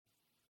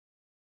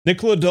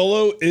Nick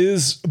Lodolo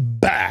is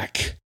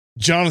back.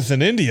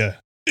 Jonathan India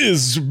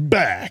is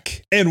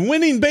back. And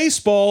winning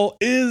baseball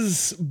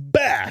is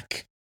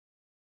back.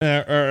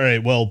 All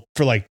right. Well,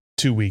 for like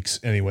 2 weeks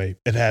anyway,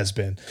 it has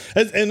been.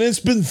 And it's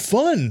been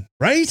fun,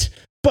 right?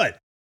 But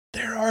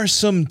there are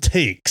some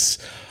takes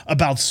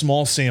about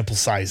small sample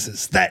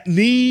sizes that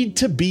need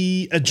to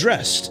be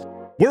addressed.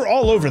 We're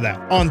all over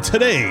that on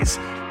today's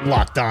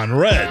Locked On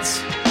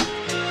Reds.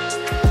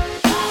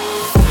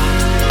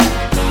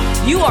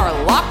 You are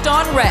Locked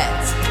On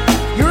Reds,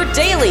 your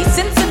daily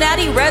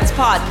Cincinnati Reds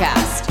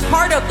podcast,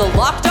 part of the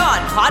Locked On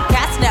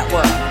Podcast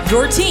Network,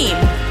 your team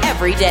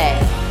every day.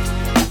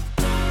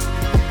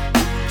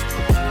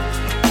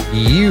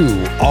 You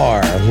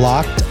are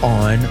Locked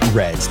On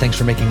Reds. Thanks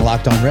for making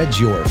Locked On Reds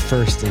your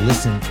first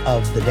listen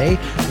of the day.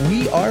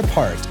 We are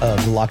part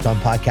of the Locked On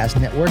Podcast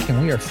Network,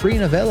 and we are free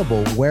and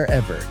available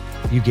wherever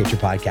you get your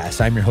podcasts.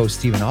 I'm your host,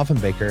 Stephen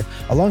Offenbaker,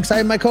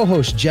 alongside my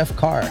co-host, Jeff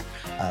Carr.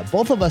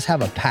 Both of us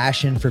have a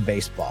passion for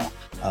baseball.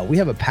 We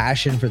have a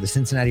passion for the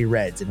Cincinnati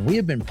Reds, and we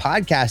have been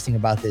podcasting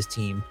about this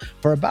team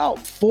for about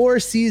 4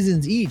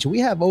 seasons each. We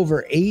have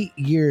over 8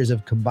 years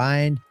of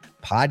combined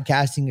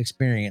podcasting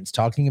experience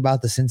talking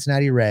about the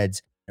Cincinnati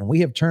Reds, and we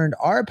have turned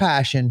our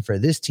passion for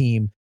this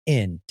team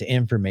into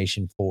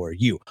information for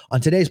you. On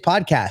today's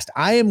podcast,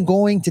 I am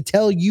going to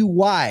tell you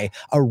why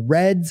a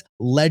Reds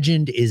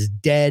legend is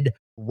dead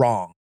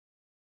wrong.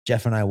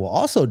 Jeff and I will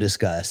also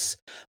discuss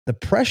the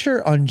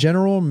pressure on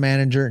general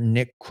manager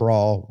Nick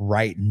Krall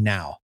right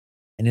now.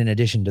 And in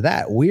addition to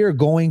that, we are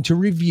going to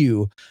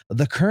review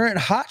the current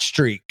hot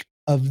streak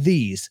of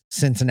these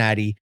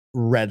Cincinnati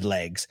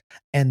Redlegs.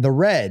 And the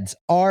Reds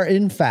are,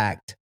 in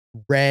fact,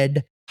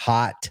 red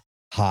hot,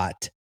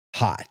 hot,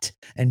 hot.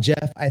 And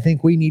Jeff, I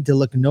think we need to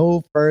look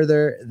no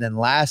further than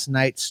last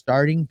night's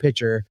starting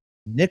pitcher,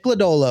 Nick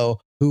Lodolo,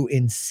 who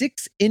in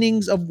 6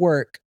 innings of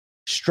work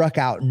struck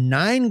out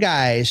 9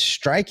 guys,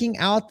 striking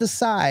out the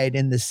side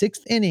in the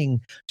 6th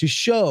inning to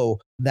show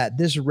that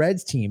this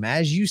Reds team,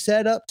 as you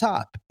said up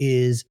top,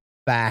 is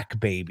back,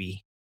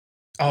 baby.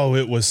 Oh,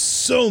 it was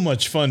so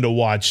much fun to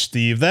watch,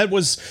 Steve. That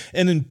was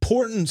an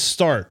important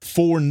start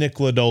for Nick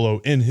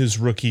Lodolo in his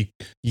rookie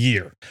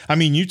year. I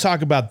mean, you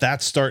talk about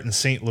that start in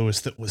St. Louis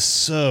that was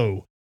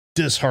so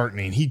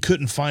disheartening. He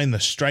couldn't find the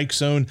strike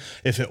zone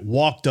if it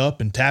walked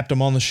up and tapped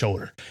him on the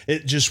shoulder.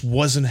 It just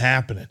wasn't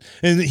happening.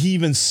 And he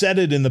even said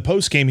it in the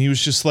postgame. He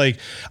was just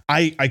like,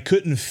 I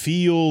couldn't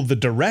feel the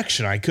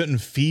direction. I couldn't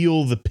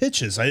feel the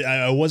pitches.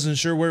 I wasn't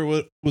sure where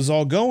it was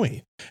all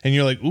going. And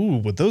you're like, ooh,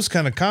 with those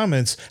kind of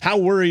comments, how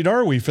worried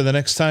are we for the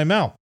next time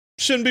out?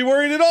 Shouldn't be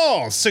worried at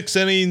all. 6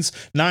 innings,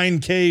 9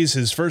 Ks,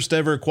 his first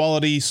ever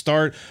quality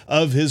start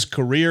of his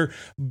career.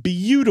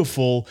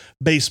 Beautiful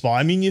baseball.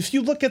 I mean, if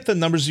you look at the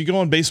numbers, you go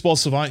on Baseball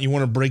Savant, you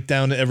want to break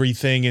down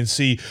everything and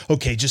see,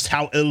 okay, just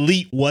how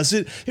elite was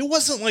it? It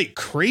wasn't like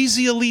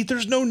crazy elite.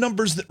 There's no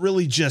numbers that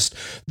really just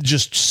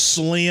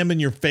slam in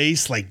your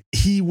face. Like,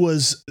 he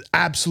was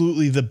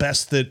absolutely the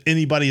best that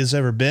anybody has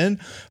ever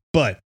been,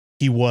 but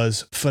he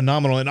was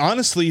phenomenal. And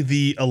honestly,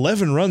 the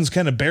 11 runs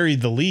kind of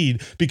buried the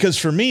lead, because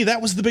for me, that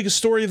was the biggest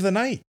story of the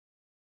night.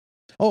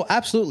 Oh,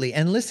 absolutely.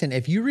 And listen,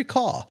 if you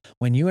recall,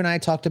 when you and I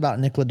talked about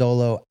Nick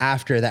Lodolo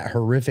after that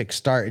horrific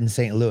start in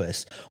St.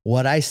 Louis,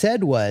 what I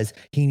said was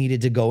he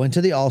needed to go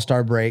into the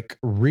All-Star break,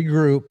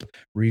 regroup,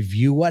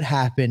 review what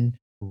happened,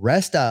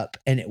 rest up.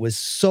 And it was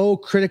so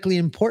critically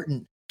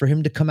important for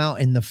him to come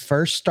out in the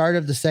first start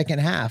of the second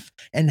half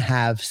and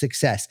have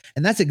success.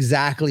 And that's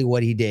exactly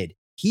what he did.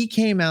 He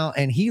came out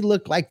and he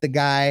looked like the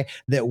guy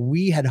that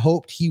we had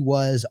hoped he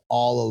was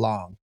all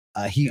along.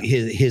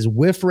 His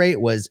whiff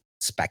rate was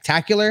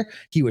spectacular.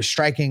 He was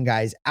striking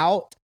guys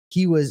out.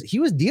 He was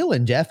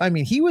dealing, Jeff. I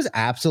mean, he was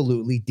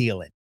absolutely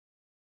dealing.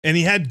 And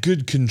he had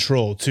good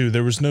control too.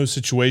 There was no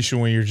situation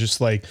where you're just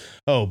like,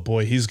 oh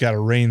boy, he's got to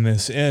rein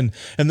this in.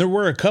 And there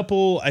were a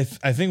couple, I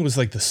think it was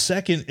like the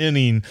 2nd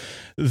inning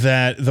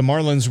that the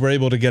Marlins were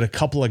able to get a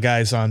couple of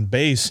guys on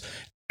base.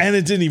 And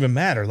it didn't even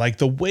matter. Like,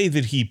 the way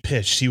that he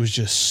pitched, he was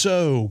just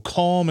so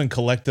calm and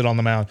collected on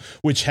the mound,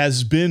 which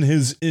has been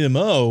his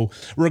MO,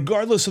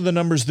 regardless of the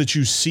numbers that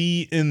you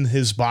see in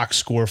his box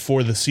score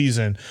for the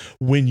season.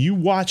 When you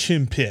watch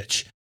him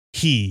pitch,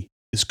 he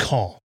is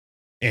calm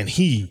and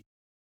he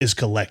is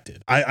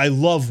collected. I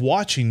love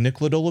watching Nick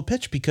Lodolo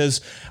pitch because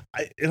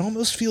it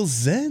almost feels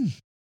zen.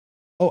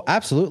 Oh,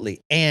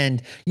 absolutely.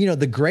 And, you know,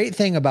 the great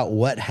thing about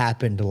what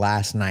happened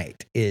last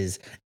night is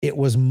it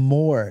was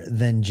more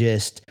than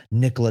just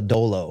Nick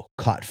Lodolo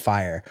caught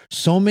fire.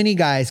 So many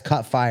guys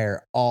caught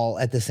fire all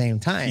at the same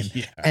time.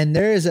 Yeah. And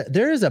there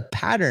is a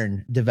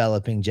pattern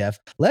developing, Jeff.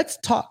 Let's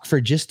talk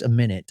for just a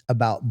minute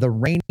about the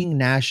reigning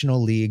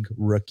National League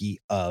Rookie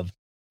of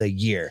the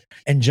Year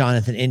and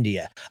Jonathan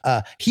India.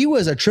 He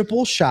was a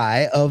triple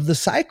shy of the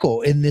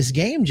cycle in this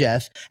game,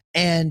 Jeff.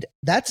 And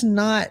that's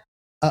not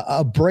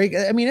a break.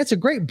 I mean, it's a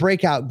great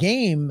breakout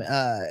game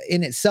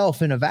in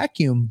itself in a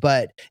vacuum.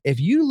 But if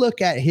you look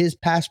at his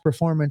past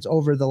performance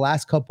over the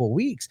last couple of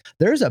weeks,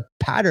 there's a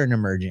pattern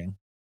emerging.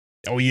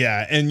 Oh,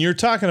 yeah. And you're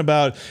talking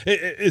about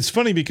it's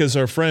funny because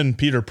our friend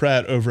Peter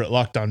Pratt over at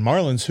Locked On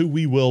Marlins, who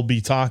we will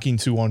be talking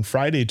to on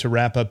Friday to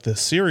wrap up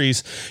this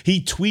series, he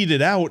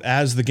tweeted out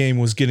as the game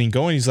was getting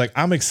going. He's like,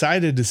 I'm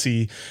excited to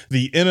see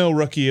the NL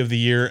Rookie of the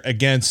Year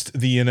against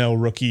the NL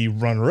Rookie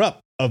runner up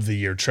of the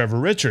year, Trevor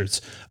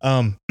Richards.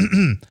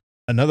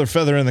 Another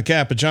feather in the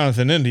cap of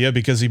Jonathan India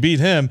because he beat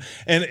him.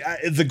 And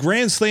the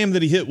grand slam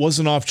that he hit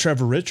wasn't off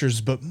Trevor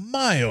Richards, but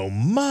my, oh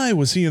my,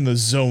 was he in the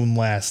zone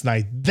last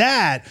night.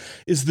 That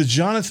is the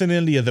Jonathan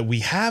India that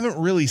we haven't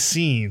really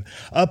seen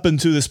up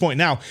until this point.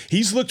 Now,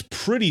 he's looked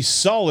pretty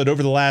solid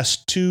over the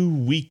last 2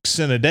 weeks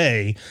and a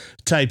day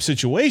type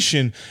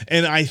situation.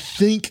 And I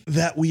think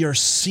that we are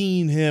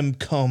seeing him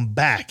come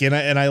back. And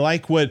I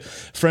like what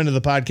friend of the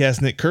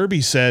podcast, Nick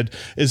Kirby, said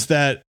is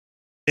that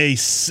a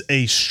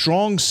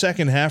strong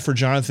second half for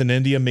Jonathan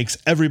India makes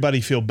everybody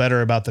feel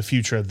better about the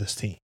future of this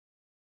team.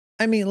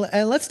 I mean,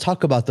 and let's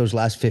talk about those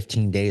last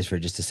 15 days for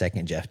just a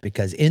second, Jeff,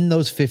 because in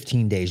those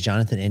 15 days,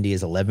 Jonathan India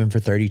is 11 for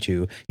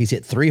 32. He's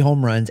hit 3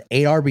 home runs,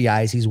 8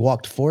 RBIs. He's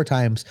walked 4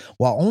 times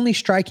while only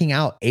striking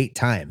out 8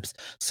 times.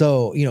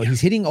 So, he's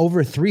hitting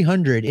over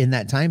 300 in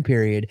that time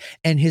period,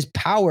 and his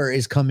power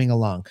is coming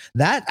along.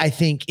 That, I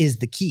think, is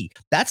the key.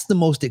 That's the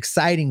most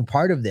exciting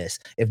part of this.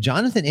 If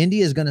Jonathan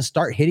India is going to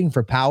start hitting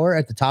for power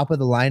at the top of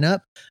the lineup,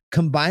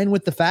 combined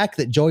with the fact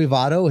that Joey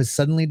Votto has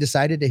suddenly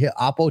decided to hit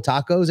Oppo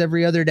tacos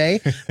every other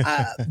day,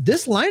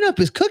 this lineup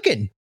is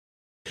cooking.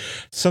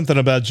 Something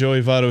about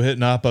Joey Votto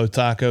hitting Oppo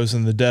tacos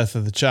and the death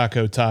of the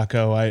Choco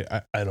Taco.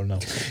 I don't know.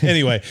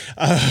 Anyway,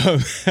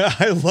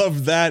 I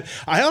love that.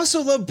 I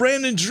also love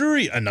Brandon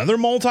Drury. Another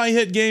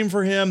multi-hit game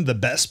for him. The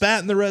best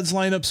bat in the Reds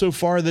lineup so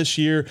far this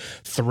year.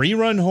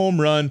 3-run home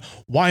run.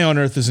 Why on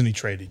earth isn't he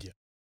traded yet?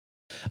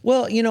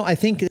 Well, I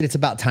think that it's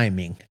about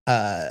timing.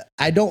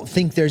 I don't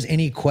think there's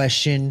any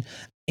question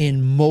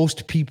in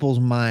most people's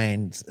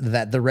minds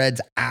that the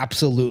Reds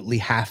absolutely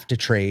have to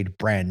trade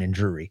Brandon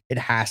Drury. It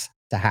has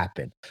to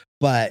happen.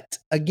 But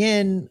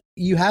again,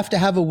 you have to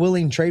have a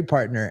willing trade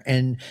partner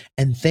and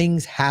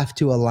things have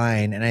to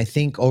align. And I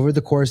think over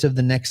the course of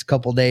the next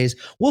couple days,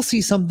 we'll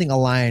see something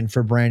align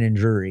for Brandon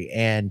Drury.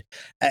 And,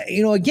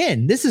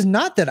 again, this is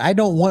not that I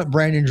don't want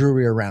Brandon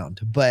Drury around,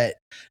 but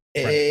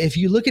right. If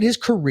you look at his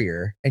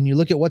career and you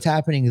look at what's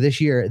happening this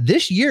year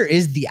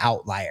is the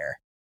outlier.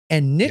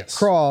 And Nick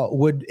Krall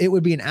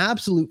would be an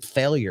absolute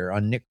failure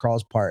on Nick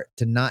Krall's part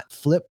to not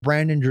flip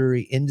Brandon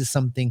Drury into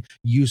something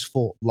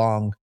useful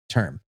long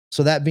term.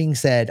 So that being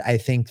said, I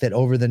think that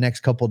over the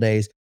next couple of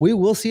days, we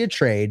will see a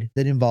trade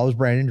that involves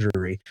Brandon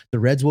Drury. The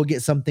Reds will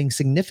get something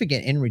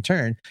significant in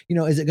return.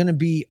 Is it going to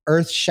be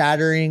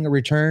earth-shattering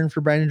return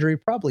for Brandon Drury?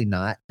 Probably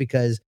not,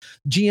 because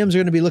GMs are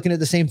going to be looking at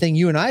the same thing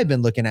you and I have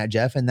been looking at,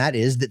 Jeff, and that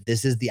is that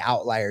this is the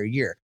outlier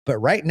year. But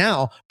right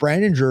now,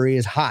 Brandon Drury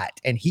is hot,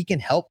 and he can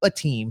help a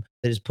team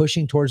that is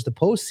pushing towards the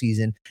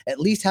postseason at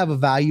least have a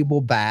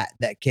valuable bat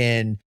that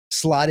can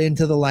slot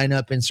into the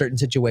lineup in certain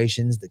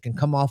situations, that can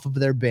come off of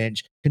their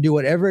bench, can do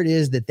whatever it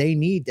is that they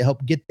need to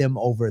help get them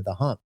over the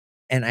hump.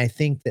 And I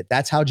think that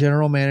that's how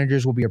general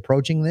managers will be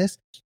approaching this.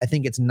 I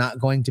think it's not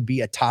going to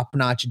be a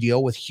top-notch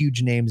deal with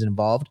huge names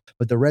involved,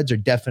 but the Reds are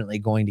definitely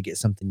going to get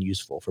something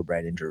useful for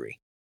Brandon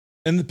Drury.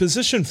 And the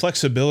position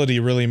flexibility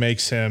really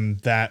makes him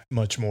that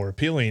much more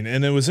appealing.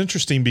 And it was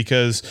interesting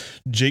because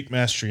Jake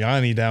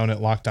Mastriani down at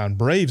Locked On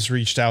Braves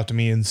reached out to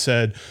me and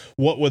said,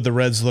 what would the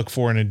Reds look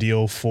for in a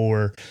deal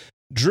for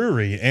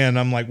Drury? And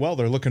I'm like, well,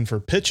 they're looking for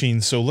pitching.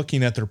 So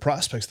looking at their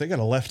prospects, they got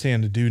a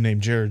left-handed dude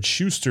named Jared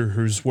Schuster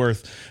who's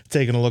worth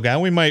taking a look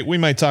at. We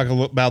might talk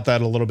about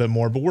that a little bit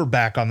more, but we're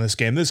back on this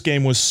game. This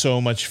game was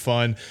so much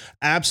fun.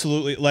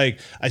 Absolutely.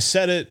 Like I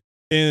said it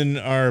in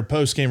our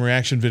post-game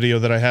reaction video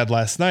that I had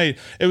last night,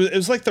 it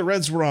was like the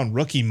Reds were on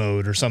rookie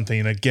mode or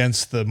something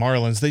against the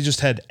Marlins. They just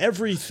had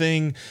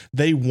everything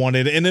they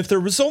wanted. And if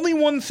there's only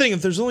one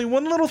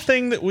little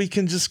thing that we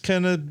can just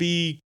kind of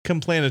be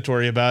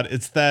complainatory about,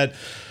 it's that,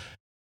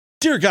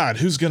 dear God,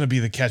 who's going to be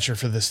the catcher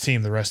for this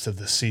team the rest of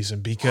this season?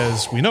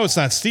 Because we know it's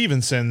not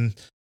Stevenson,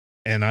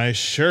 and I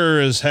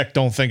sure as heck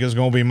don't think it's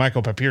going to be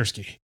Michael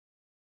Papierski.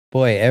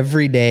 Boy,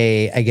 every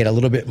day I get a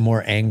little bit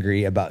more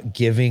angry about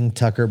giving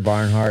Tucker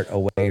Barnhart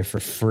away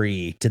for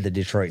free to the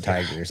Detroit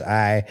Tigers.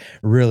 I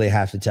really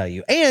have to tell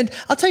you. And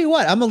I'll tell you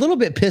what, I'm a little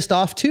bit pissed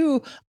off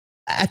too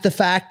at the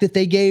fact that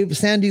they gave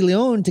Sandy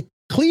Leon to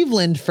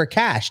Cleveland for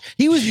cash.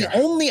 He was the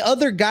only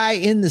other guy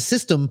in the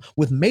system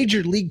with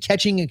major league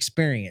catching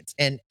experience.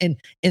 And in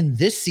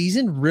this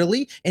season,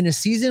 really, in a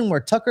season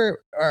where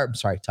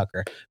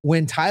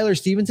when Tyler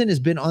Stevenson has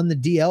been on the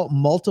DL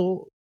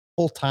multiple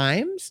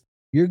times,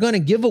 you're going to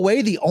give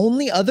away the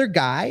only other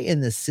guy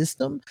in the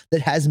system that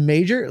has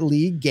major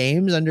league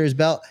games under his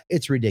belt.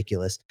 It's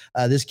ridiculous.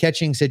 This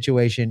catching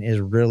situation is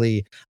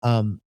really,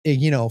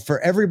 for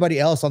everybody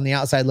else on the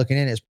outside looking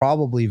in, it's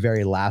probably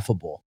very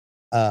laughable.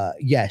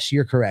 Yes,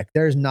 you're correct.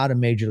 There's not a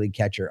major league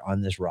catcher on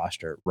this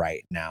roster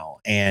right now.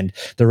 And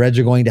the Reds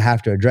are going to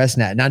have to address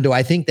that. Now, do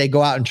I think they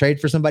go out and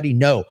trade for somebody?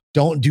 No,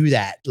 Don't do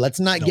that.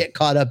 Let's not get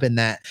caught up in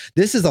that.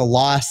 This is a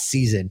lost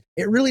season.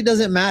 It really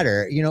doesn't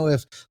matter.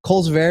 If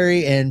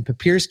Kolesvary and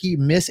Papierski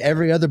miss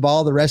every other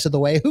ball the rest of the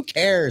way, who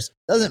cares?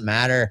 Doesn't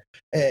matter.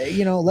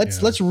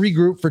 Let's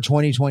regroup for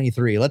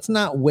 2023. Let's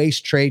not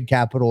waste trade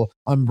capital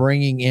on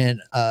bringing in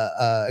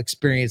a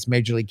experienced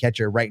major league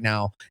catcher right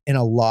now in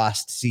a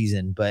lost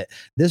season. But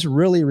this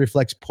really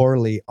reflects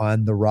poorly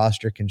on the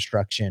roster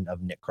construction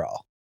of Nick Krall.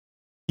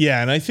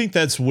 Yeah, and I think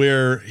that's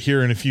where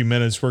here in a few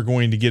minutes we're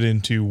going to get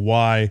into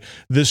why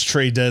this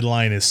trade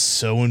deadline is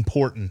so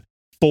important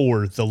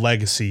for the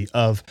legacy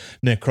of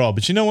Nick Krall.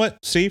 But you know what,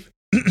 Steve?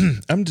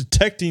 I'm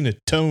detecting a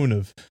tone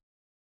of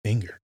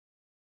anger.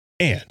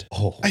 And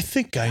I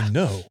think I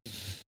know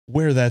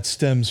where that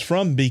stems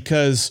from,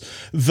 because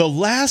the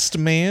last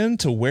man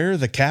to wear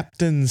the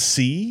Captain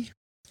C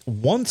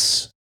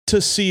wants to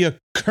see a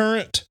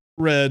current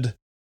Red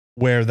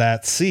wear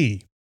that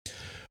C.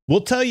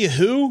 We'll tell you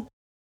who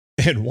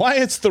and why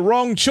it's the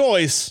wrong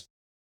choice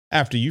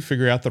after you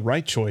figure out the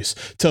right choice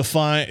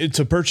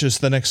to purchase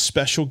the next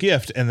special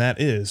gift, and that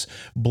is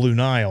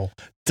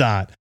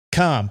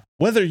BlueNile.com.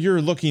 Whether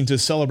you're looking to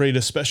celebrate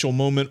a special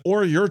moment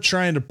or you're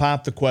trying to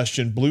pop the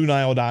question,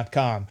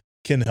 BlueNile.com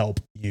can help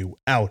you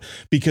out,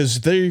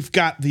 because they've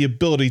got the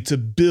ability to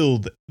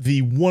build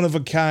the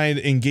one-of-a-kind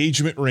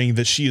engagement ring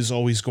that she is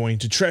always going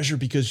to treasure,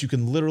 because you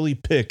can literally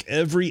pick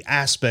every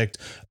aspect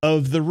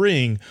of the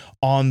ring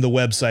on the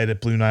website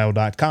at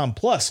BlueNile.com.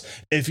 Plus,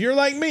 if you're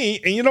like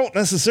me and you don't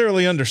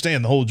necessarily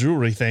understand the whole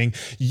jewelry thing,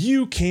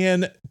 you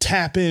can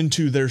tap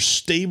into their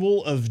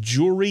stable of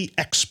jewelry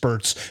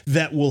experts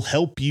that will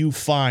help you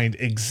find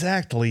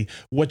exactly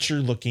what you're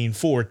looking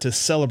for to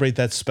celebrate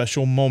that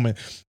special moment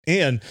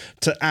and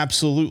to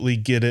absolutely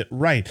get it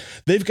right.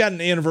 They've got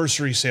an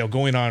anniversary sale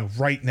going on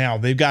right now.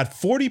 They've got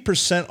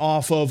 40%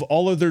 off of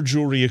all of their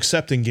jewelry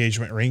except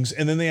engagement rings,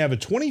 and then they have a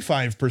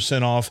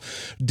 25%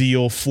 off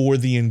deal for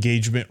the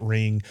engagement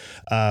ring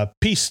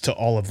piece to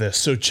all of this.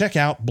 So check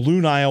out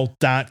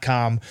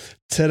BlueNile.com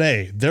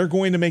today. They're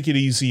going to make it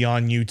easy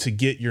on you to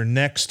get your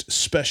next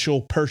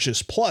special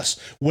purchase. Plus,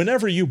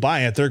 whenever you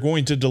buy it, they're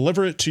going to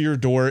deliver it to your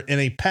door in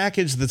a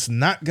package that's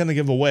not going to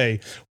give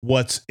away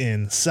what's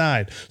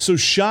inside. So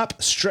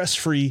shop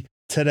stress-free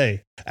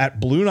today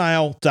at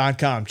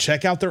BlueNile.com.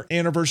 Check out their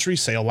anniversary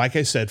sale. Like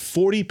I said,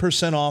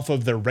 40% off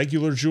of their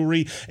regular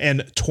jewelry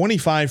and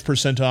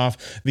 25%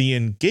 off the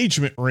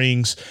engagement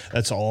rings.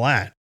 That's all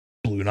at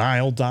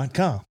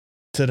BlueNile.com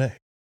today.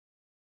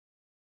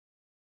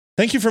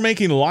 Thank you for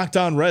making Locked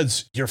On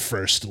Reds your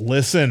first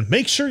listen.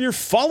 Make sure you're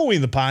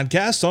following the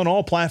podcast on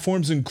all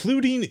platforms,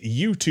 including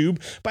YouTube.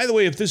 By the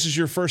way, if this is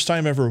your first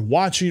time ever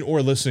watching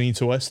or listening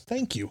to us,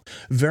 thank you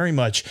very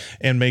much.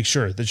 And make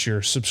sure that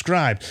you're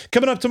subscribed.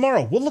 Coming up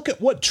tomorrow, we'll look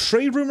at what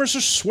trade rumors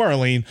are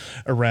swirling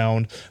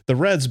around the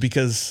Reds,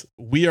 because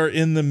we are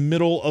in the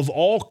middle of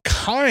all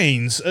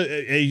kinds,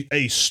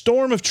 a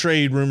storm of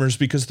trade rumors,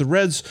 because the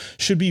Reds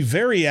should be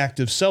very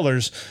active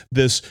sellers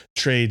this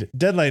trade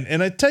deadline.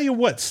 And I tell you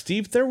what,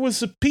 Steve, there was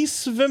a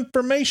piece of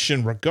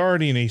information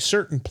regarding a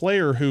certain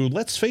player who,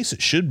 let's face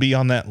it, should be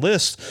on that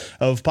list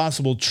of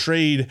possible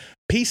trade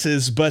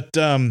pieces. But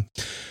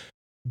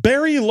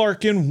Barry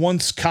Larkin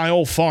wants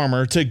Kyle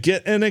Farmer to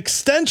get an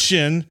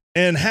extension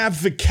and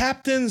have the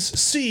captain's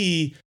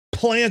C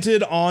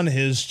planted on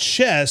his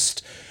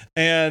chest.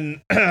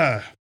 And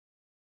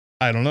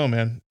I don't know,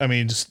 man. I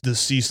mean, does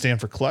C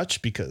stand for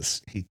clutch?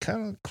 Because he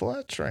kind of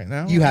clutch right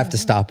now. You have to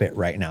stop it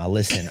right now.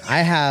 Listen,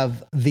 I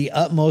have the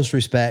utmost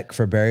respect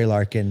for Barry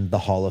Larkin, the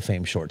Hall of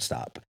Fame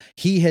shortstop.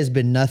 He has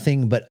been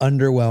nothing but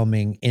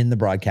underwhelming in the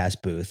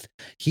broadcast booth.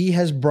 He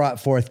has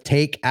brought forth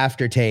take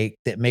after take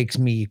that makes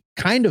me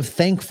kind of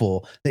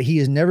thankful that he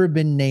has never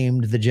been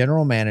named the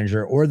general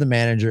manager or the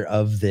manager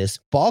of this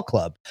ball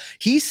club.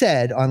 He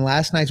said on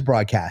last night's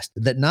broadcast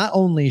that not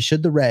only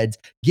should the Reds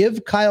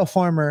give Kyle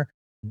Farmer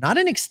not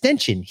an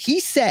extension, he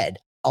said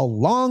a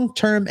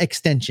long-term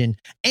extension,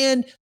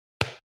 and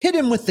hit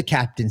him with the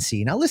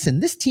captaincy. Now, listen,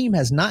 this team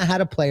has not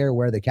had a player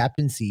wear the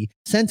captaincy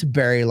since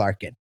Barry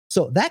Larkin.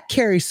 So that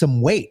carries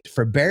some weight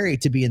for Barry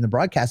to be in the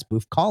broadcast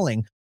booth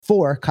calling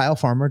for Kyle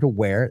Farmer to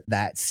wear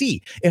that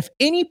C. If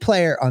any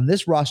player on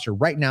this roster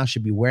right now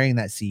should be wearing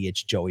that C,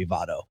 it's Joey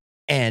Votto.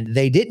 And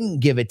they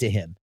didn't give it to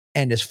him.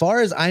 And as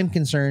far as I'm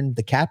concerned,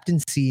 the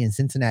captaincy in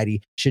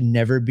Cincinnati should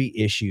never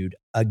be issued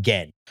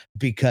again,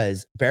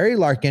 because Barry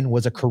Larkin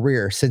was a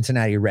career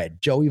Cincinnati Red.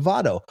 Joey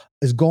Votto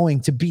is going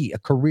to be a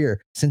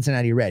career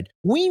Cincinnati Red.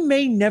 We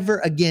may never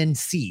again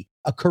see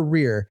a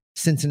career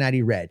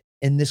Cincinnati Red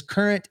in this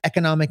current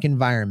economic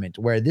environment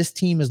where this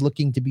team is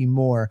looking to be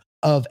more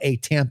of a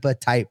Tampa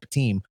type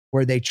team,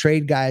 where they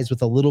trade guys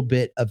with a little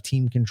bit of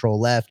team control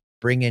left,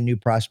 bring in new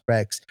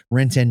prospects,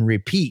 rinse and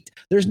repeat.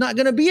 There's not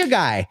going to be a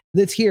guy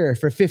that's here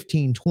for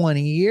 15,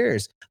 20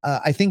 years.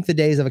 I think the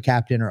days of a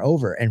captain are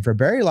over. And for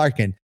Barry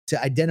Larkin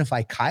to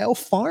identify Kyle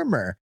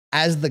Farmer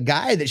as the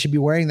guy that should be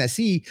wearing that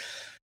C,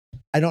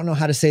 I don't know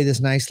how to say this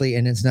nicely,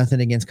 and it's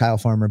nothing against Kyle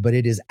Farmer, but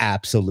it is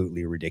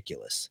absolutely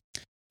ridiculous.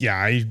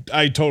 Yeah,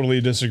 I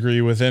totally disagree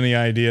with any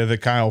idea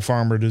that Kyle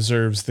Farmer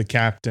deserves the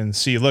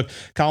captaincy. Look,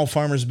 Kyle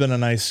Farmer's been a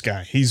nice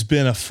guy. He's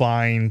been a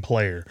fine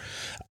player.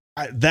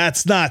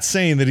 That's not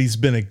saying that he's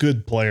been a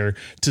good player.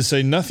 To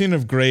say nothing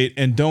of great,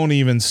 and don't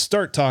even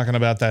start talking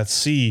about that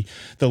C,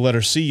 the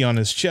letter C on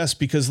his chest,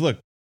 because look,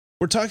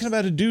 we're talking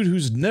about a dude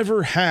who's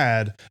never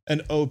had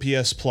an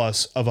OPS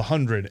plus of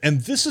 100.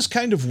 And this is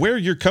kind of where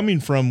you're coming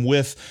from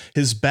with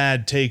his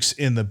bad takes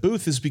in the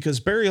booth, is because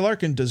Barry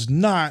Larkin does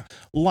not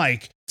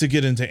like to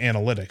get into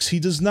analytics. He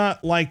does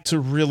not like to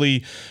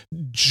really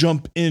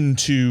jump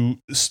into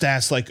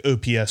stats like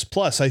OPS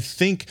plus. I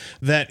think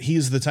that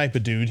he's the type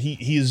of dude,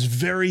 he is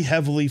very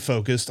heavily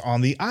focused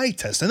on the eye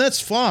test, and that's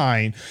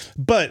fine,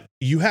 but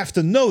you have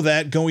to know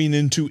that going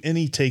into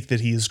any take that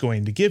he is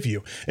going to give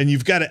you. And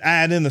you've got to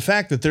add in the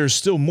fact that there's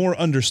still more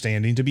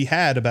understanding to be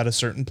had about a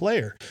certain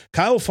player.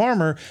 Kyle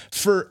Farmer,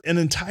 for an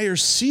entire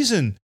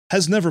season,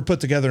 has never put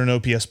together an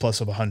OPS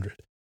plus of 100.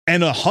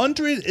 And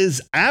 100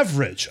 is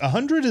average.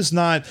 100 is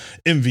not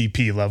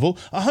MVP level.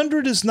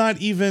 100 is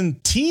not even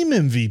team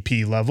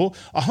MVP level.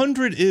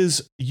 100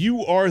 is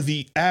you are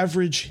the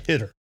average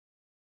hitter.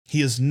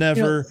 He has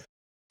never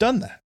done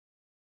that.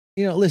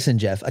 Listen,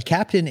 Jeff, a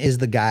captain is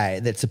the guy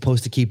that's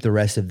supposed to keep the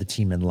rest of the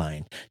team in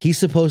line. He's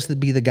supposed to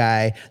be the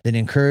guy that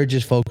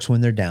encourages folks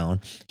when they're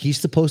down. He's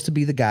supposed to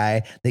be the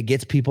guy that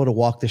gets people to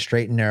walk the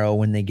straight and narrow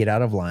when they get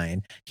out of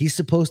line. He's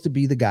supposed to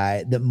be the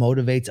guy that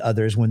motivates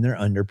others when they're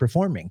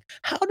underperforming.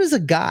 How does a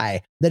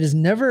guy that has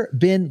never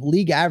been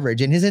league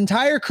average in his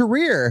entire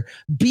career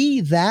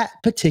be that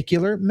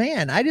particular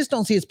man? I just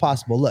don't see it's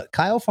possible. Look,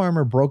 Kyle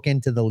Farmer broke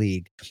into the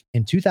league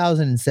in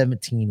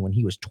 2017 when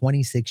he was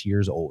 26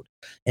 years old.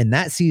 In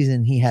that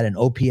season, he had an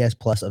OPS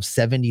plus of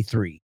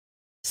 73.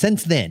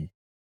 Since then,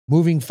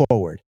 moving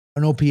forward,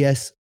 an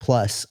OPS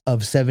plus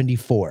of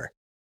 74,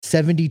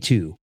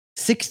 72,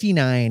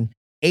 69,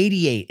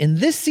 88. And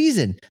this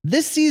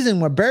season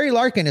where Barry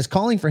Larkin is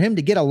calling for him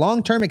to get a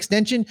long-term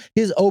extension,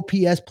 his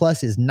OPS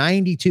plus is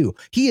 92.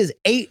 He is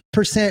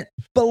 8%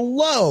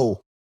 below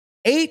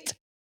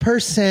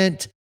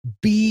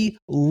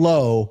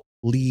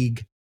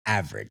league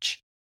average.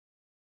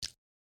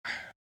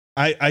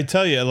 I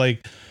tell you,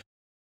 like,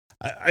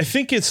 I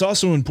think it's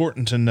also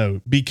important to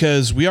note,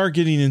 because we are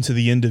getting into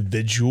the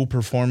individual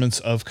performance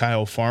of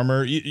Kyle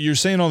Farmer. You're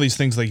saying all these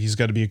things like he's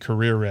got to be a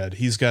career Red.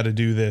 He's got to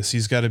do this.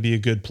 He's got to be a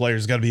good player.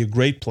 He's got to be a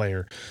great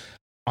player.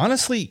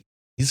 Honestly,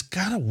 he's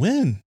got to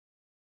win.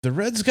 The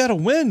Reds got to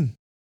win.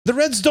 The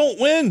Reds don't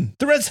win.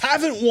 The Reds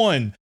haven't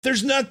won.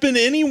 There's not been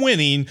any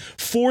winning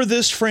for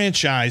this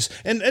franchise.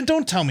 And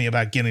don't tell me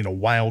about getting a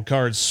wild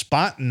card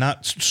spot and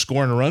not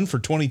scoring a run for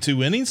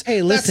 22 innings.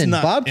 Hey, listen,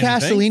 Bob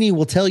Castellini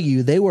will tell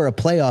you they were a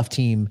playoff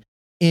team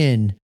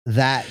in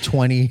that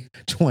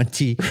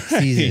 2020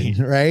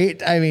 season,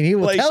 right? I mean, he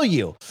will tell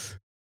you.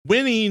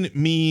 Winning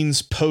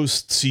means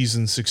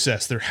postseason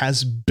success. There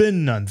has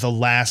been none. The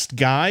last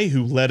guy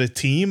who led a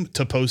team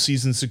to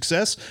postseason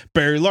success,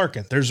 Barry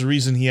Larkin. There's a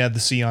reason he had the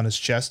C on his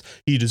chest.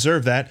 He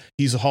deserved that.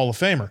 He's a Hall of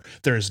Famer.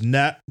 There has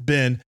not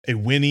been a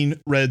winning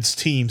Reds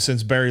team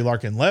since Barry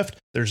Larkin left.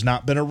 There's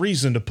not been a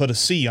reason to put a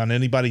C on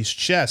anybody's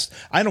chest.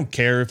 I don't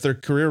care if they're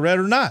career Red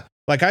or not.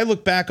 Like, I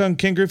look back on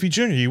Ken Griffey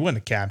Jr. He wasn't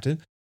a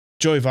captain.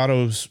 Joey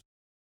Votto's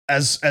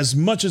As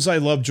much as I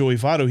love Joey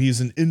Votto, he's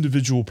an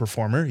individual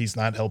performer. He's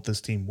not helped this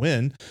team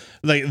win.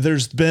 Like,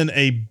 there's been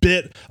a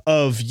bit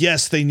of,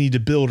 yes, they need to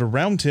build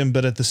around him,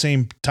 but at the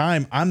same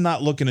time, I'm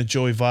not looking at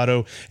Joey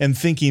Votto and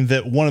thinking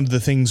that one of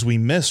the things we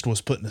missed was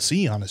putting a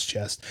C on his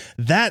chest.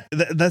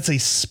 That's a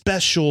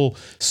special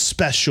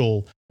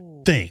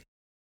thing.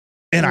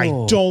 And I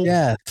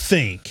don't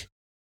think.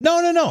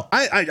 No.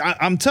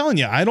 I'm telling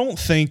you, I don't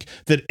think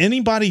that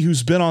anybody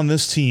who's been on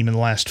this team in the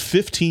last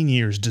 15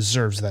 years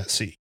deserves that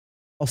C.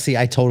 Well, see,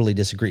 I totally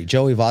disagree.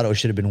 Joey Votto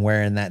should have been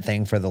wearing that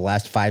thing for the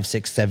last 5,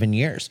 6, 7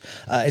 years.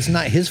 It's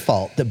not his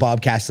fault that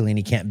Bob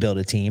Castellini can't build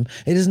a team.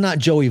 It is not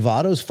Joey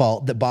Votto's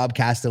fault that Bob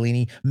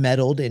Castellini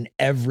meddled in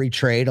every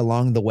trade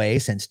along the way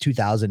since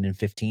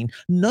 2015.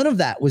 None of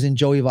that was in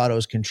Joey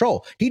Votto's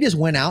control. He just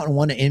went out and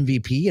won an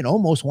MVP and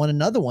almost won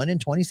another one in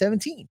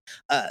 2017.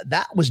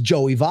 That was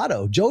Joey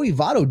Votto. Joey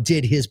Votto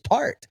did his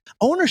part.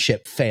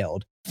 Ownership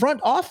failed.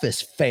 Front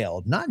office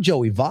failed, not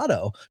Joey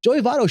Votto.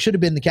 Joey Votto should have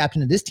been the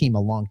captain of this team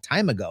a long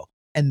time ago.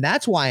 And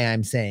that's why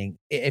I'm saying,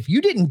 if you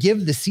didn't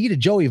give the C to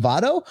Joey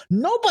Votto,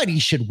 nobody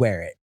should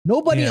wear it.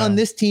 Nobody on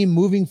this team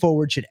moving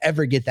forward should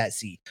ever get that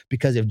C.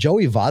 Because if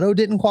Joey Votto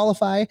didn't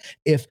qualify,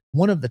 if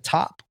one of the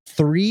top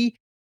 3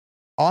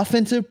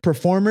 offensive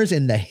performers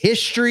in the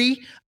history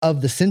of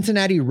the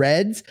Cincinnati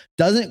Reds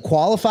doesn't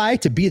qualify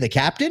to be the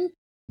captain,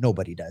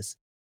 nobody does.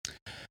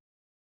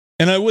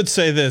 And I would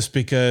say this,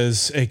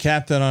 because a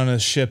captain on a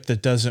ship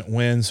that doesn't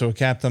win, so a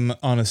captain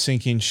on a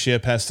sinking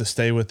ship has to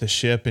stay with the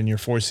ship, and you're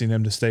forcing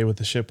him to stay with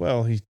the ship.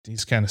 Well,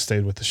 he's kind of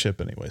stayed with the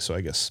ship anyway, so I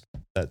guess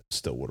that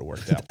still would have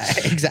worked out.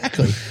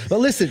 Exactly. But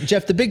listen,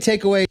 Jeff, the big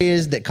takeaway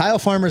is that Kyle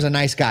Farmer's a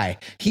nice guy.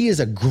 He is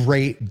a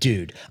great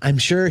dude. I'm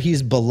sure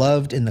he's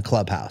beloved in the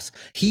clubhouse.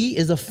 He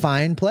is a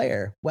fine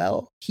player.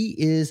 Well, he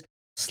is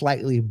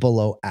slightly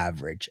below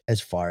average as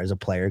far as a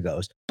player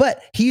goes,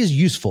 but he is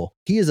useful.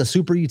 He is a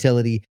super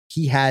utility.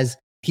 He has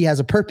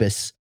a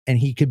purpose, and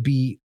he could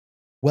be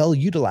well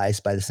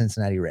utilized by the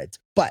Cincinnati Reds,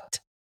 but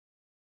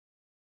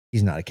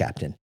he's not a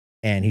captain.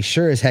 And he's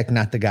sure as heck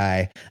not the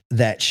guy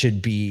that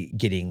should be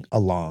getting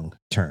a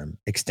long-term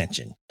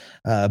extension.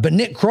 But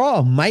Nick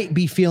Krall might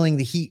be feeling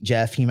the heat,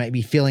 Jeff. He might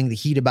be feeling the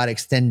heat about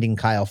extending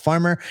Kyle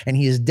Farmer, and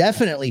he is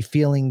definitely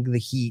feeling the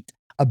heat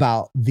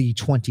about the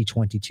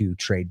 2022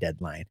 trade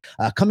deadline.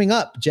 Coming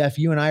up, Jeff,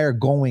 you and I are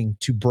going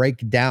to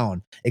break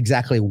down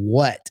exactly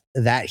what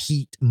that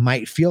heat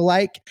might feel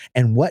like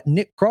and what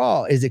Nick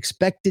Krall is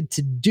expected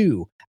to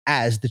do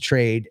as the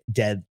trade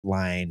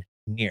deadline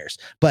nears.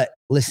 But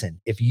listen,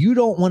 if you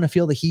don't want to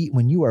feel the heat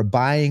when you are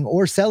buying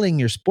or selling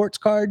your sports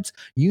cards,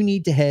 you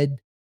need to head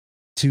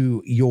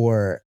to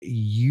your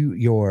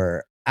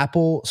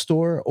Apple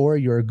store or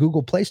your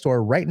Google Play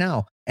Store right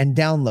now and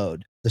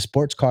download the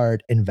Sports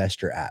Card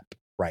Investor app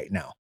right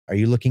now. Are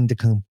you looking to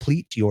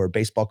complete your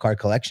baseball card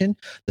collection?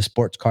 The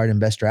Sports Card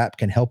Investor app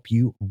can help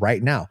you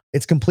right now.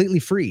 It's completely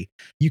free.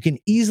 You can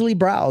easily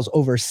browse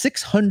over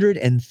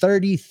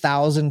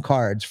 630,000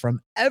 cards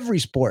from every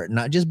sport,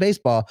 not just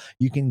baseball.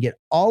 You can get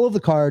all of the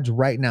cards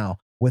right now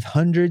with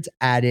hundreds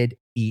added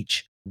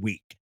each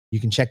week. You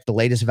can check the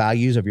latest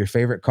values of your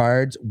favorite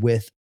cards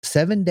with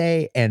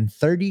 7-day and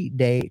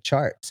 30-day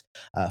charts.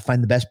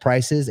 Find the best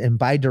prices and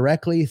buy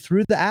directly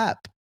through the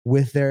app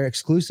with their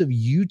exclusive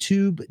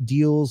YouTube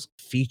deals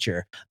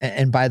feature.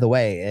 And by the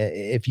way,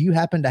 if you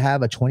happen to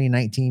have a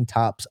 2019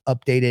 Topps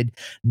updated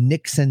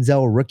Nick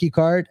Senzel rookie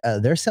card,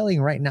 they're selling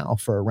right now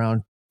for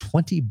around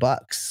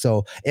 $20.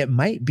 So it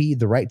might be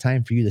the right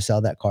time for you to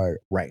sell that card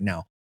right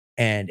now.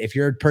 And if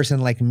you're a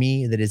person like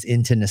me that is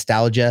into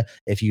nostalgia,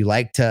 if you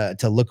like to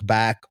look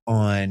back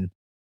on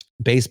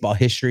baseball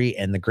history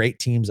and the great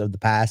teams of the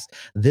past,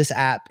 this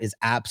app is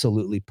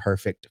absolutely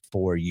perfect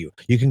for you.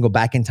 You can go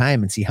back in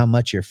time and see how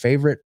much your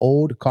favorite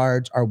old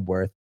cards are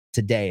worth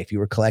today. If you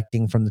were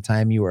collecting from the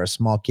time you were a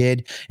small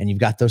kid and you've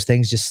got those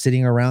things just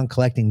sitting around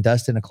collecting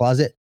dust in a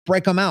closet,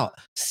 break them out.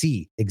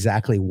 See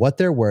exactly what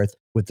they're worth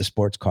with the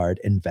Sports Card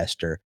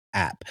Investor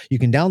app. You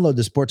can download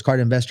the Sports Card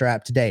Investor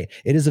app today.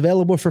 It is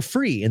available for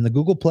free in the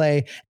Google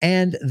Play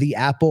and the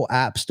Apple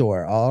App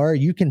Store, or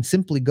you can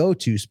simply go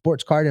to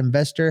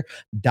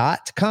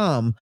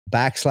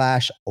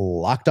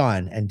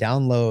sportscardinvestor.com/locked-on and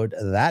download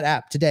that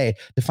app today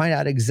to find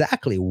out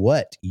exactly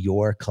what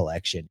your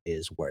collection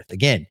is worth.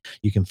 Again,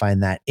 you can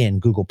find that in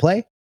Google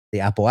Play,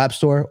 the Apple App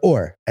Store,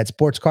 or at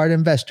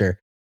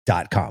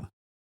sportscardinvestor.com.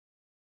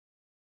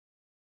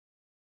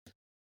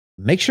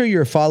 Make sure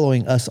you're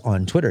following us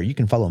on Twitter. You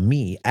can follow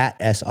me at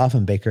S.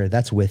 Offenbaker.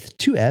 That's with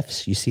 2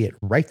 F's. You see it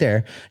right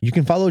there. You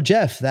can follow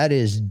Jeff. That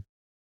is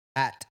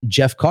at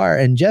Jeff Carr.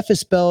 And Jeff is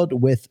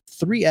spelled with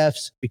 3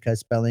 F's because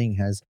spelling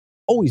has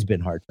always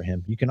been hard for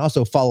him. You can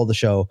also follow the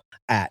show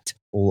at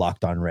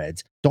Locked On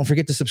Reds. Don't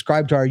forget to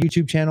subscribe to our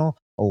YouTube channel.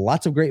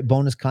 Lots of great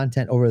bonus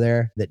content over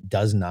there that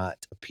does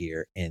not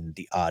appear in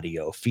the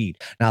audio feed.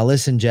 Now,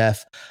 listen,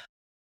 Jeff,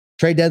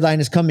 trade deadline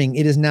is coming.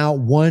 It is now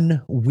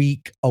 1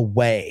 week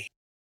away.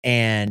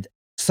 And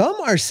some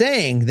are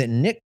saying that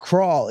Nick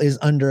Krall is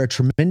under a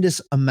tremendous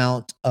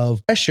amount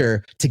of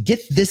pressure to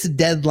get this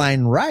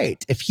deadline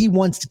right if he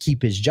wants to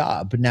keep his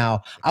job.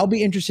 Now, I'll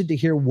be interested to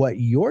hear what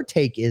your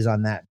take is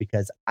on that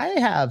because I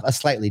have a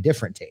slightly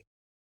different take.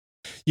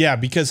 Yeah,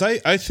 because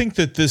I think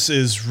that this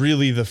is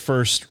really the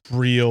first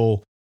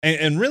real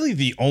and really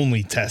the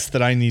only test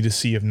that I need to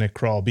see of Nick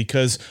Krall,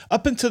 because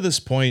up until this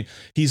point,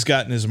 he's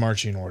gotten his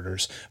marching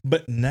orders,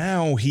 but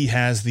now he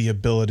has the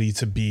ability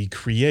to be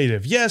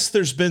creative. Yes,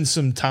 there's been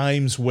some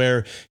times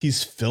where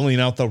he's filling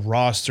out the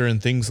roster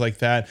and things like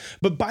that,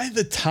 but by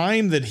the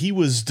time that he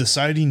was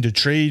deciding to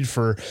trade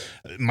for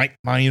Mike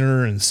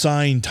Minor and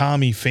sign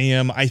Tommy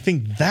Pham, I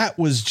think that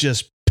was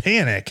just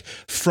panic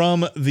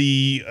from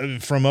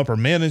upper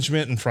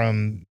management and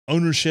from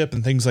ownership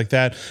and things like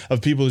that,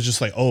 of people who's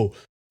just like, oh,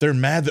 they're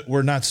mad that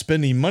we're not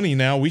spending money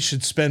now. We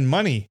should spend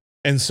money.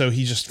 And so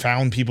he just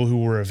found people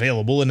who were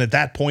available. And at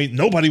that point,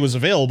 nobody was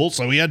available.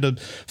 So he had to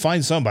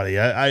find somebody.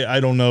 I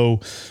don't know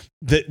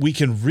that we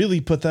can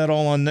really put that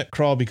all on Nick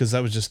Krall because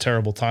that was just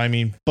terrible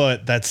timing.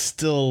 But that's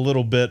still a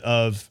little bit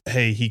of,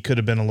 hey, he could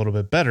have been a little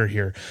bit better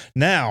here.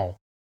 Now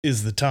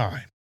is the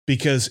time.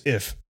 Because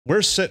if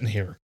we're sitting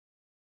here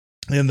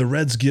and the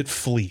Reds get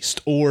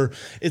fleeced, or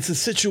it's a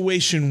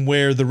situation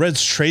where the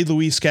Reds trade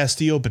Luis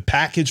Castillo but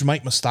package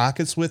Mike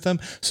Moustakas with him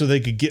so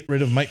they could get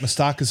rid of Mike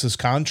Moustakas'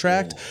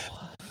 contract.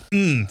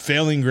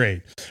 Failing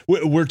grade.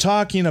 We're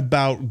talking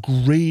about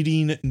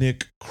grading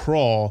Nick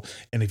Krall,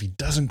 and if he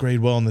doesn't grade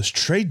well in this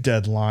trade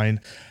deadline,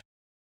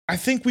 I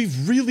think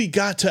we've really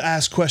got to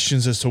ask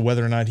questions as to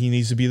whether or not he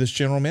needs to be this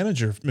general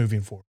manager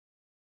moving forward.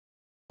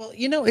 Well,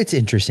 you know, it's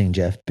interesting,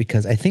 Jeff,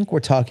 because I think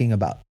we're talking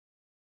about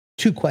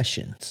 2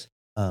 questions.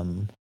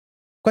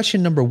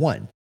 Question number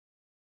 1,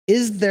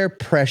 is there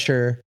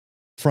pressure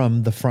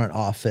from the front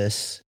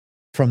office,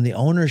 from the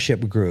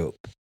ownership group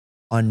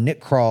on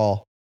Nick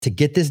Krall to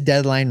get this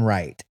deadline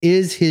right?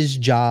 Is his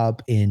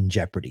job in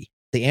jeopardy?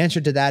 The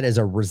answer to that is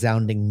a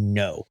resounding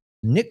no.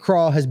 Nick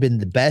Krall has been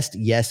the best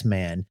yes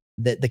man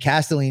that the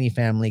Castellini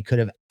family could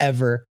have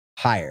ever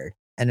hired.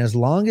 And as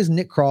long as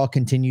Nick Krall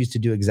continues to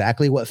do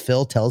exactly what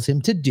Phil tells him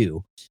to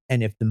do,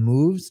 and if the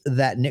moves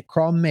that Nick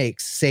Krall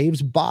makes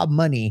saves Bob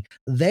money,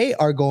 they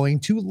are going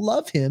to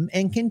love him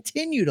and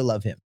continue to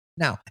love him.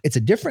 Now, it's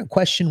a different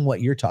question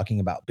what you're talking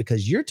about,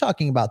 because you're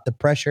talking about the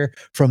pressure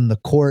from the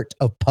court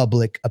of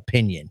public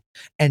opinion.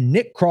 And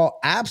Nick Krall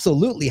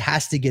absolutely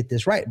has to get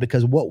this right,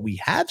 because what we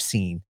have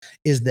seen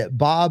is that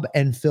Bob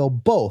and Phil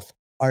both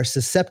are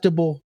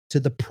susceptible to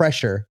the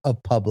pressure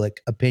of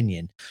public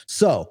opinion.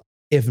 So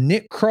if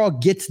Nick Krall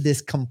gets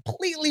this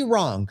completely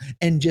wrong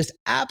and just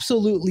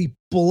absolutely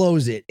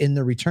blows it in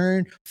the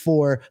return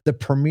for the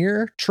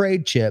premier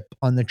trade chip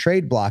on the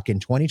trade block in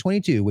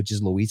 2022, which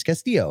is Luis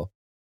Castillo,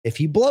 if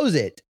he blows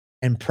it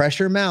and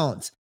pressure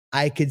mounts,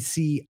 I could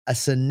see a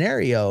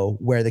scenario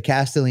where the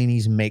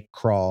Castellinis make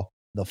Krall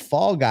the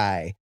fall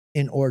guy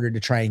in order to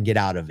try and get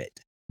out of it.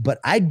 But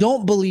I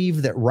don't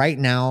believe that right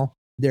now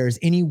there's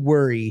any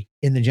worry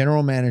in the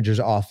general manager's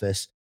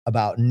office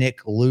about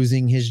Nick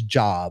losing his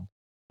job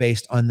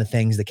based on the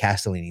things the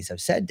Castellinis have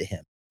said to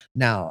him.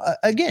 Now,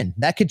 again,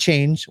 that could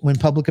change when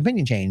public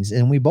opinion changes.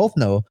 And we both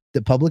know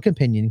that public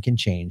opinion can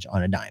change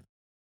on a dime.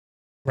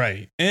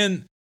 Right.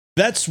 And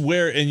that's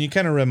where, and you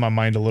kind of read my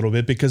mind a little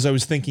bit, because I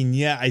was thinking,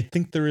 yeah, I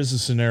think there is a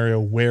scenario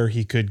where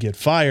he could get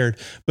fired,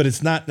 but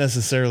it's not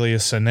necessarily a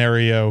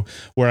scenario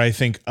where I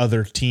think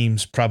other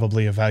teams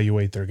probably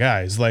evaluate their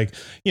guys. Like,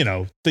 you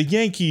know, the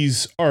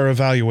Yankees are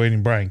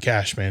evaluating Brian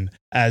Cashman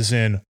as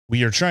in,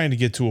 we are trying to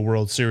get to a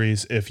World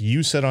Series. If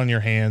you sit on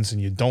your hands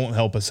and you don't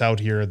help us out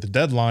here at the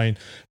deadline,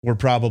 we're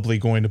probably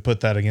going to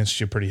put that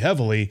against you pretty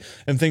heavily,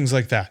 and things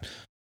like that.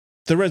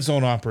 The Reds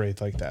don't operate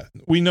like that.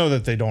 We know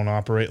that they don't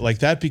operate like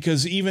that,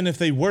 because even if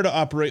they were to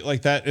operate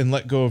like that and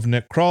let go of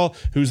Nick Krall,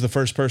 who's the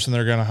first person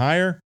they're going to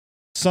hire?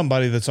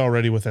 Somebody that's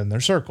already within their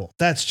circle.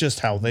 That's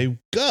just how they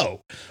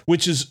go,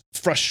 which is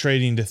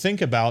frustrating to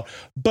think about.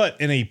 But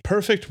in a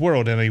perfect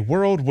world, in a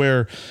world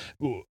where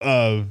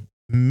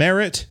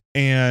merit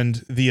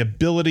and the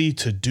ability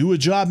to do a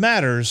job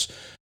matters,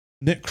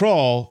 Nick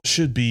Krall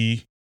should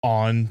be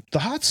on the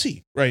hot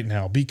seat right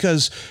now,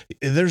 because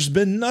there's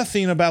been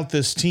nothing about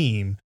this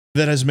team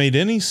that has made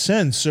any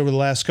sense over the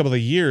last couple of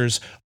years,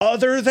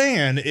 other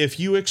than if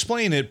you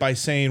explain it by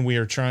saying we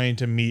are trying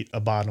to meet a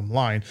bottom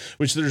line,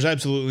 which there's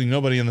absolutely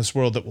nobody in this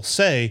world that will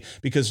say,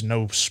 because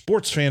no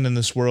sports fan in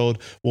this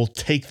world will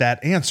take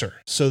that answer.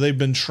 So they've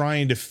been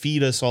trying to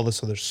feed us all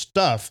this other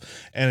stuff,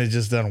 and it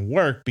just doesn't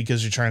work,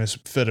 because you're trying to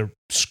fit a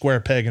square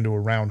peg into a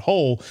round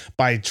hole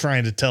by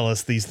trying to tell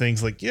us these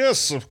things like,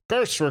 yes, of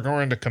course we're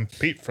going to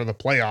compete for the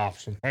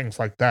playoffs and things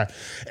like that.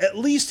 At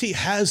least he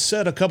has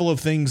said a couple of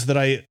things that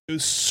I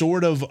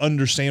sort of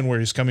understand where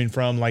he's coming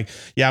from. Like,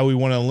 yeah, we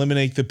want to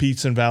eliminate the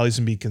peaks and valleys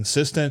and be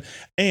consistent,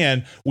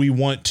 and we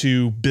want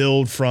to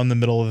build from the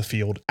middle of the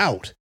field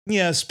out.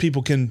 Yes,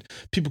 people can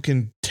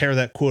tear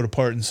that quote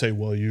apart and say,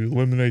 well, you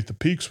eliminate the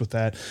peaks with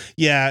that.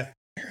 Yeah.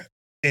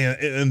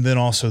 And then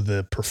also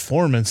the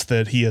performance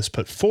that he has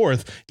put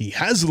forth, he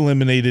has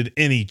eliminated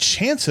any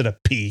chance at a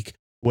peak,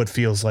 what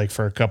feels like,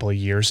 for a couple of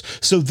years.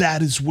 So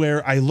that is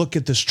where I look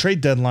at this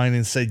trade deadline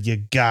and said, you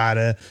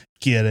gotta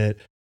get it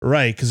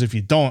right, because if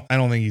you don't, I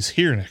don't think he's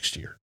here next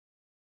year.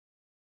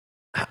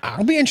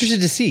 I'll be interested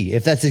to see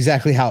if that's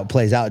exactly how it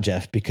plays out,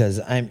 Jeff, because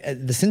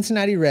the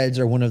Cincinnati Reds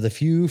are one of the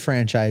few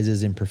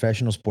franchises in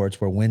professional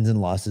sports where wins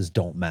and losses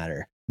don't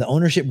matter. The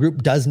ownership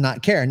group does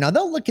not care. Now,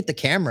 they'll look at the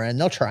camera and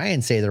they'll try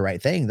and say the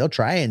right thing. They'll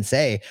try and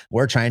say,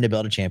 we're trying to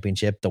build a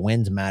championship. The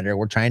wins matter.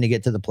 We're trying to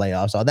get to the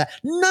playoffs, all that.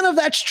 None of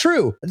that's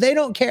true. They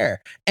don't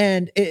care.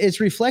 And it's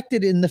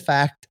reflected in the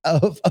fact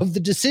of the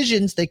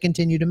decisions they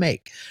continue to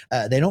make.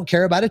 They don't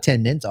care about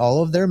attendance.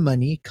 All of their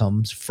money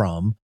comes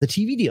from the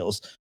TV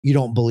deals. You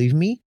don't believe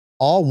me?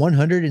 All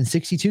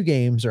 162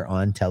 games are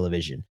on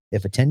television.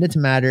 If attendance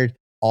mattered,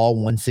 all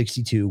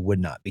 162 would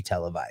not be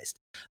televised.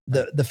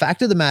 The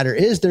fact of the matter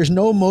is there's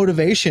no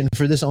motivation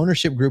for this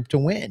ownership group to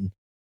win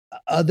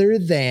other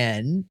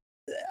than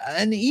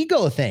an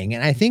ego thing.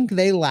 And I think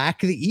they lack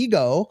the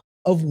ego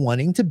of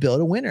wanting to build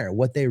a winner.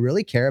 What they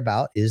really care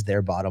about is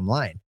their bottom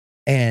line.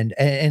 And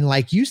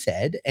like you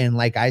said, and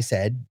like I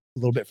said a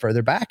little bit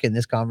further back in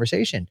this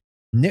conversation,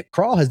 Nick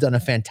Krall has done a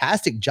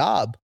fantastic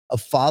job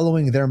of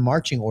following their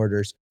marching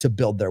orders to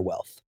build their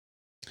wealth.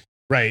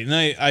 Right. And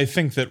I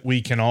think that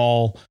we can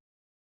all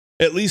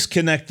at least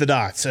connect the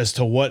dots as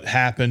to what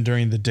happened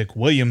during the Dick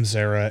Williams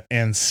era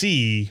and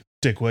see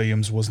Dick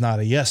Williams was not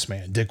a yes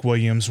man. Dick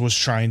Williams was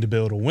trying to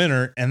build a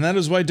winner. And that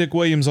is why Dick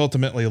Williams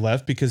ultimately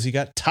left, because he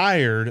got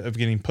tired of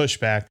getting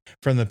pushback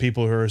from the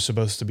people who are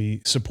supposed to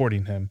be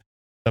supporting him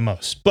the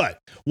most. But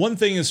one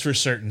thing is for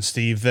certain,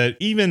 Steve, that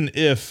even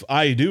if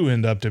I do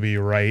end up to be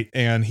right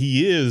and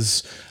he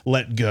is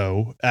let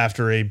go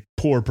after a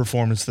poor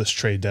performance this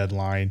trade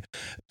deadline,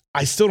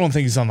 I still don't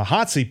think he's on the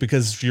hot seat,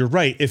 because you're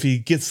right. If he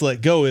gets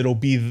let go, it'll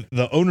be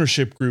the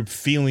ownership group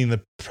feeling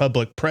the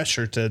public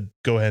pressure to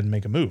go ahead and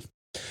make a move.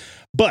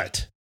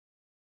 But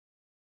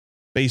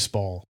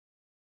baseball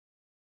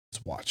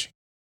is watching.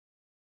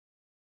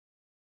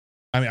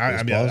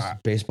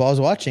 Baseball's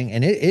watching,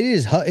 and it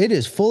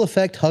is full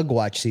effect hug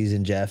watch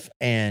season, Jeff.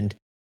 And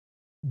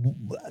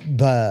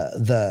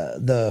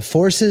the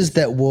forces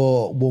that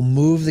will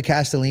move the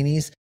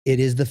Castellinis,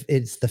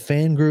 it's the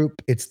fan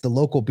group, it's the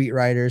local beat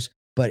writers,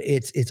 but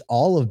it's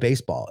all of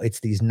baseball. It's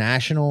these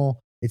national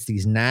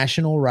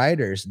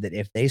writers that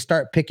if they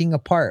start picking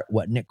apart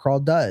what Nick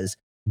Krall does,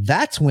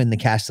 that's when the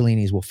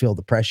Castellinis will feel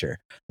the pressure.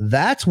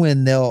 That's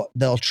when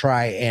they'll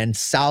try and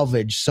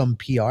salvage some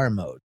PR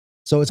mode.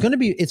 So it's going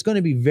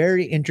to be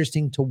very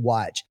interesting to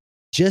watch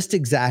just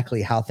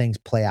exactly how things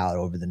play out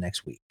over the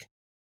next week.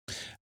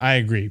 I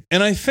agree.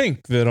 And I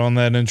think that on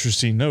that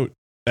interesting note,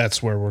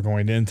 that's where we're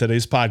going to end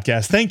today's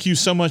podcast. Thank you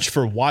so much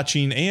for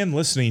watching and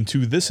listening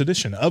to this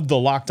edition of the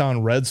Locked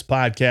On Reds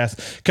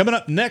podcast. Coming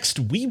up next,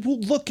 we will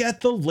look at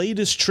the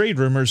latest trade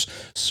rumors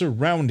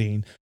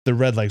surrounding the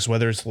Redlegs,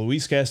 whether it's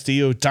Luis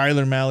Castillo,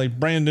 Tyler Mahle,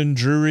 Brandon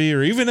Drury,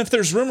 or even if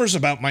there's rumors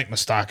about Mike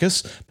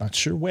Moustakas. Not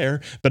sure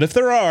where, but if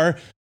there are,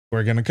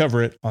 we're going to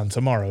cover it on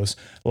tomorrow's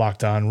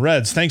Locked On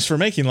Reds. Thanks for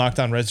making Locked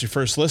On Reds your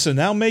first listen.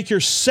 Now make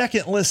your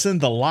second listen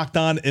the Locked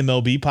On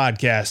MLB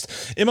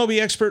podcast. MLB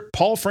expert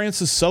Paul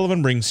Francis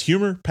Sullivan brings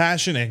humor,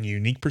 passion, and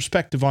unique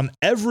perspective on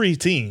every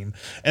team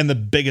and the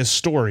biggest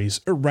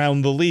stories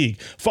around the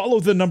league. Follow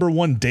the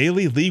 #1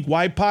 daily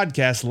league-wide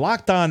podcast,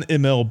 Locked On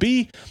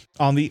MLB,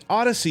 on the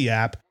Odyssey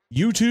app,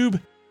 YouTube,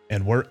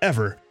 and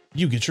wherever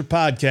you get your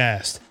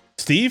podcast.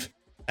 Steve?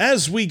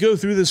 As we go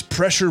through this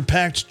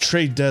pressure-packed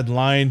trade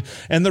deadline,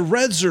 and the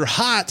Reds are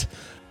hot,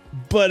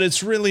 but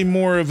it's really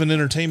more of an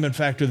entertainment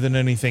factor than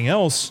anything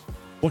else,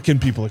 what can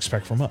people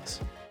expect from us?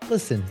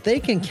 Listen, they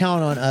can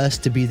count on us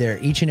to be there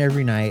each and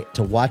every night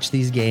to watch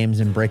these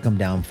games and break them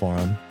down for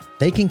them.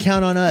 They can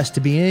count on us to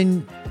be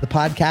in the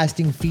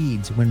podcasting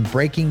feeds when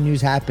breaking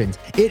news happens.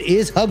 It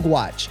is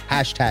Hugwatch,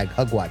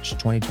 #Hugwatch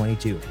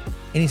 2022.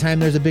 Anytime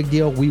there's a big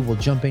deal, we will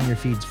jump in your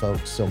feeds,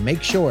 folks. So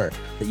make sure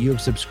that you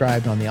have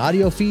subscribed on the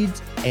audio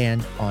feeds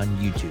and on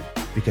YouTube,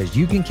 because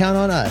you can count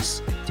on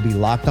us to be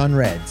Locked On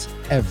Reds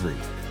every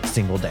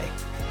single day.